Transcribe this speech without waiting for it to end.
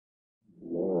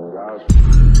I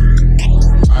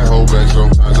hold back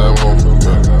sometimes I won't.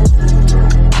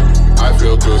 I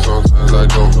feel good sometimes I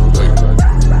don't.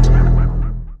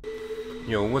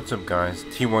 Yo, what's up guys?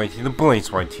 TYT, the Blaze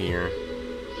YT here.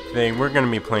 Today we're gonna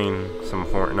be playing some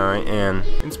Fortnite, and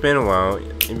it's been a while.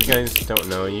 If you guys don't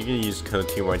know, you can use code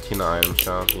TYT in the item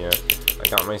shop. Yeah, I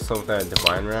got myself that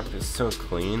divine wrap. It's so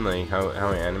clean, like how it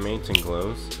animates and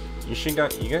glows. You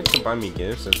guys can buy me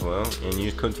gifts as well, and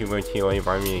use code TYT while you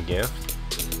buy me a gift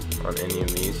on any of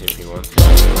these if you want to.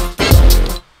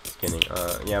 Just kidding.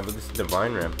 Yeah, but this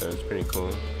divine wrap though is pretty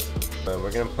cool. But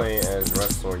we're gonna play as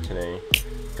Rustlord today,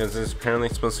 because there's apparently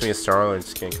supposed to be a Star-Lord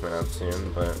skin coming out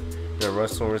soon. But the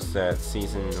Rustlord's that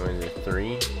season, what is it,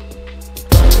 3? I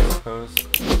suppose.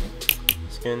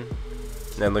 Skin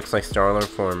that looks like Star-Lord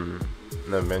from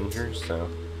the Avengers. So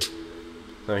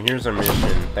here's our mission.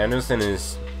 Thanos and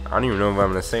his, I don't even know if I'm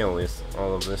gonna say all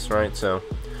of this right. So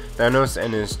Thanos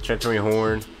and his treachery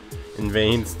horde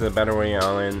invades the Battle Royale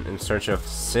Island in search of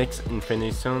 6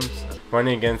 Infinity Stones.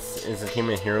 Fighting against is a team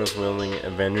of heroes wielding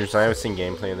Avengers. I have seen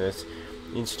gameplay of this.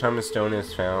 Each time a stone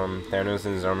is found, Thanos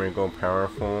and his army go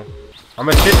powerful. I'm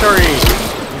a Chitari!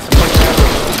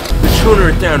 The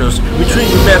children of Thanos,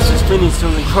 retrieve the massive Infinity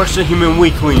Stones and crush the human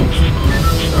weaklings.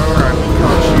 Alright, we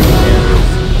caught you, Thanos.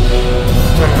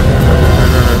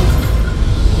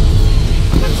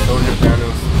 Soldier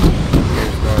Thanos.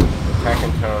 Here's the attack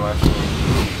and tower last one.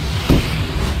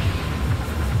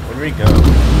 Where do we go?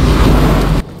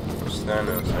 Where's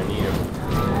Thanos? I need him.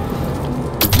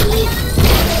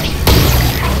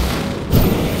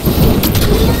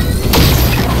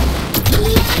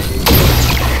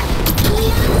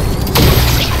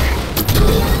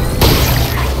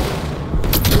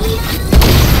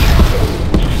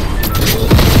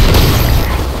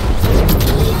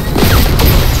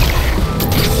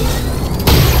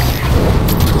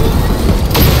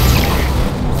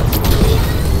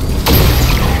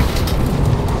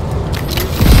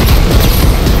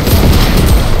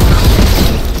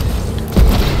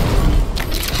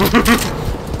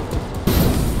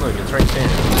 Look, it's right there.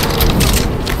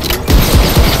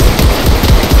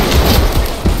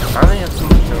 How do they have so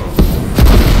much health?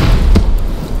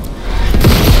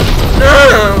 No!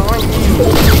 Why you?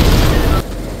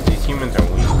 These humans are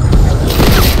weak.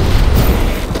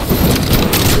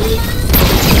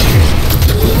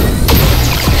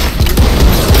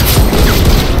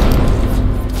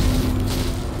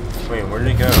 Wait, where did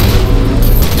he go?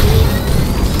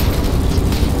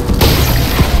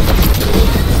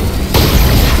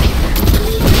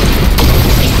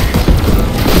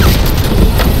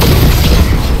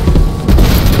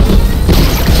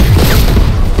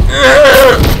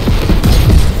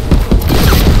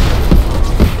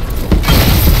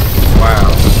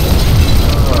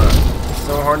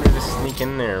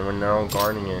 In there when they're all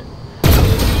guarding it.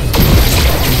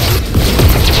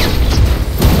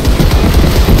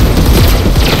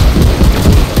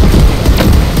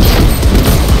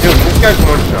 Dude, this guy's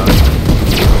one shot.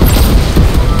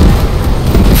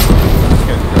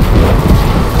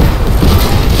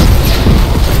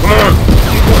 Come on!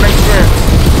 Nice chance!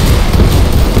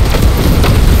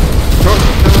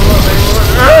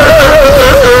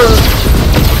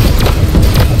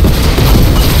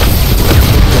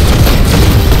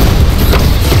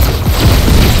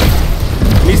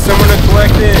 Someone to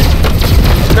collect it.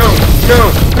 No, no,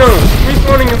 no.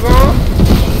 Respawning is off.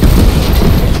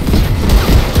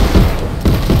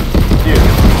 Dude.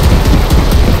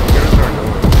 Here's our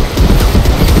door.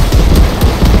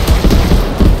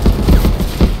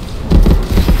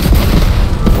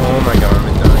 Oh my god,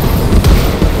 I'm dying.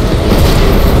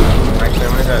 Actually,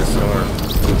 I'm gonna die a storm.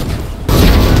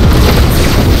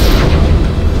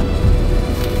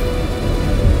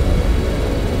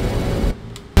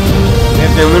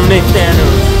 Eliminate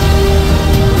Thanos.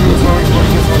 He's only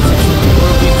putting his hands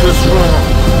will be too strong.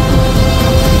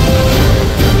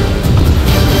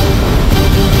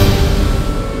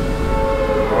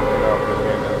 Walk it off,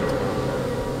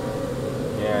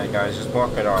 yeah, guys, just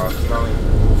walk it off. It's not like...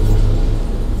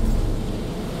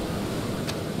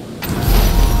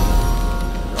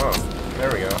 Oh,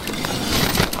 there we go.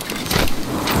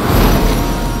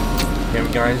 Okay,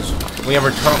 guys, we have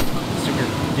our top secret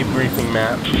debriefing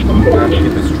map. Now to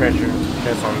get this treasure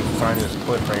chest on the side of this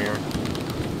cliff right here.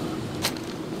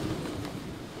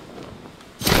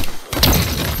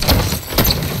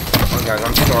 Oh guys,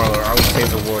 I'm Star-Lord. I will save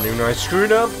the world, even though I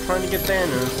screwed up trying to get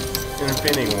Thanos in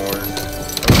Infinity War.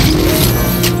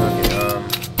 Okay,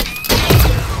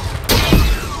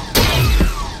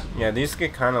 yeah, these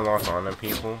get kind of lost on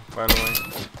people, by the way.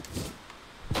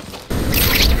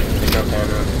 Pick up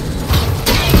Thanos.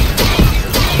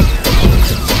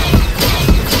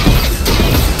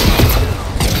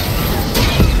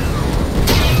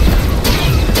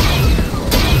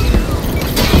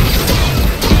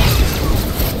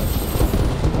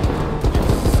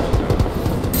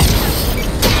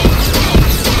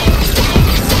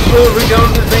 Oh, we're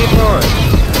going to the main one.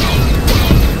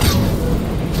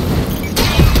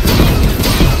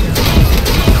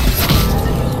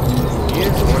 He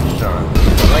is one shot.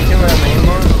 I like him at main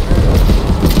one.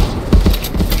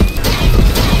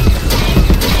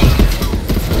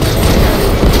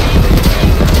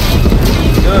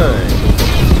 Good.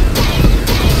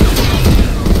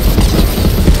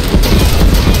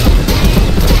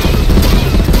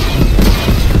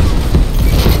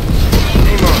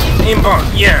 Aimbot,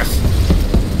 yes!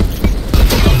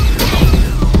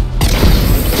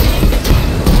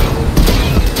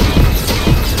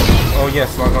 Oh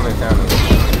yes, log on it down.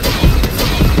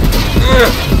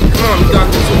 Come on, we got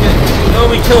this again. Oh,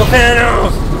 we killed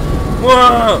Thanos!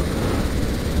 Whoa!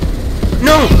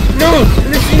 No! No!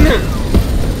 This isn't.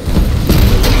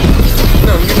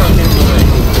 No, you're not getting away.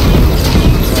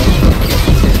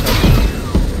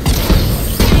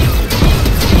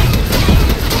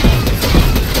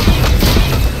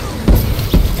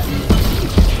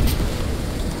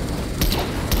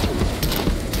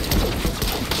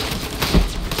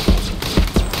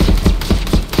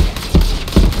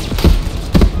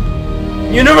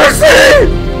 University!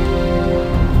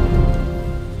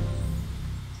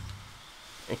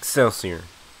 Excelsior.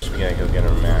 We gotta go get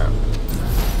our map.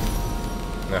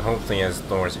 Now hopefully it has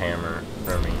Thor's hammer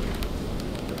for me.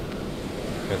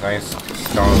 Because I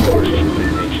stalled for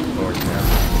Thor's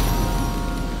hammer.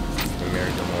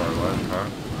 American War, what, huh?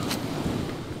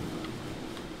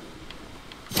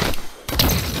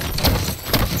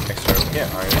 Extra, yeah,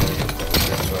 iron.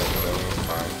 That's what I'm really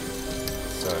fine.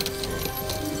 Sucks.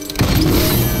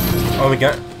 Oh, we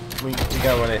got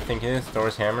what I think it is,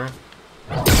 Thor's hammer.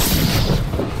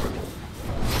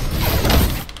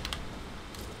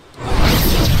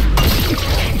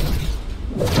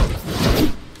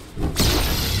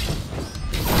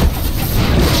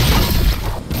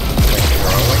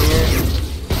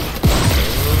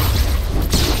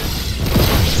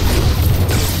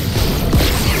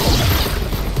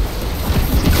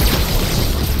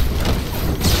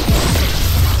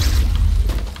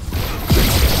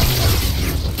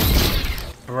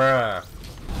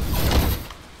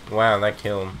 Wow, that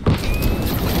killed him.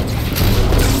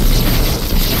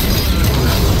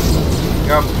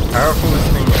 Look how powerful this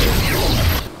thing is.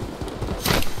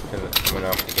 Because it went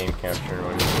off the game capture.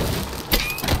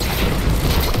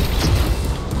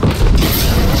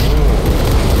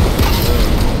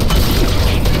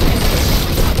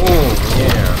 Oh,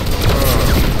 yeah.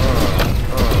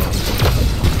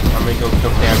 I'm gonna go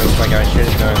kill Thanos like I should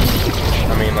have done.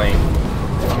 I mean, like,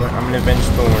 I'm gonna avenge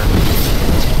Thor.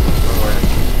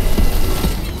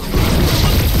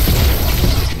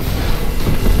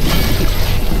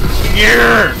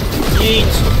 Yeah!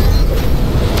 Yeet!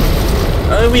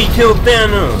 Oh, we killed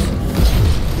Thanos!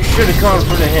 You should have gone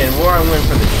for the head, or I went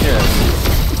for the chest.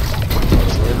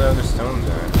 Where are the other stones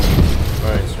at?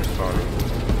 Oh, it's respawning.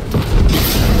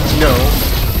 No.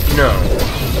 No.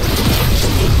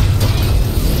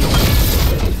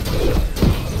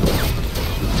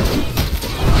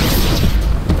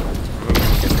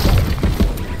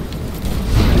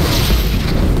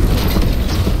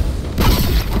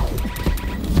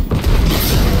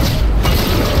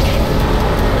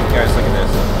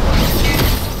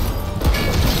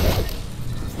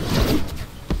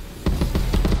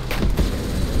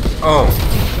 Oh.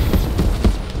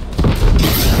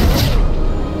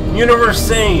 Universe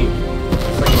save!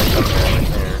 It's like my thumbnail right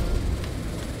there.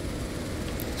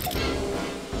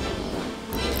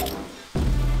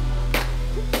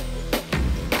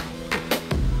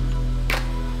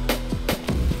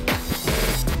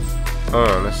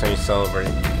 Oh, that's how you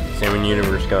celebrate. Same in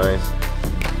Universe, guys.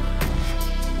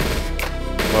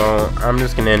 Well, I'm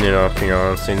just gonna end it off here,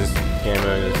 honestly. This game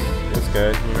mode is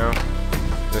good, you know?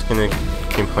 Just gonna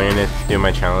keep playing it, do my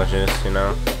challenges, you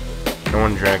know? I don't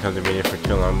want to drag out the video for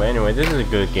too long, but anyway, this is a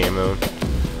good game mode.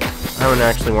 I haven't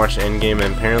actually watched EndGame,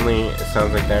 and apparently it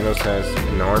sounds like Thanos has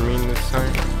an army this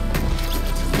time.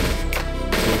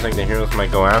 Seems like the heroes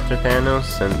might go after Thanos,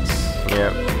 since,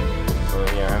 yeah. Well,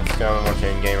 yeah, I still haven't watched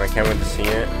EndGame. I can't wait to see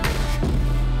it.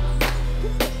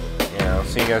 Yeah, I'll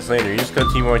see you guys later. You just go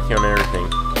TYT on everything.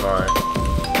 Bye.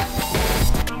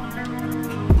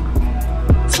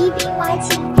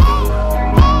 TBYT.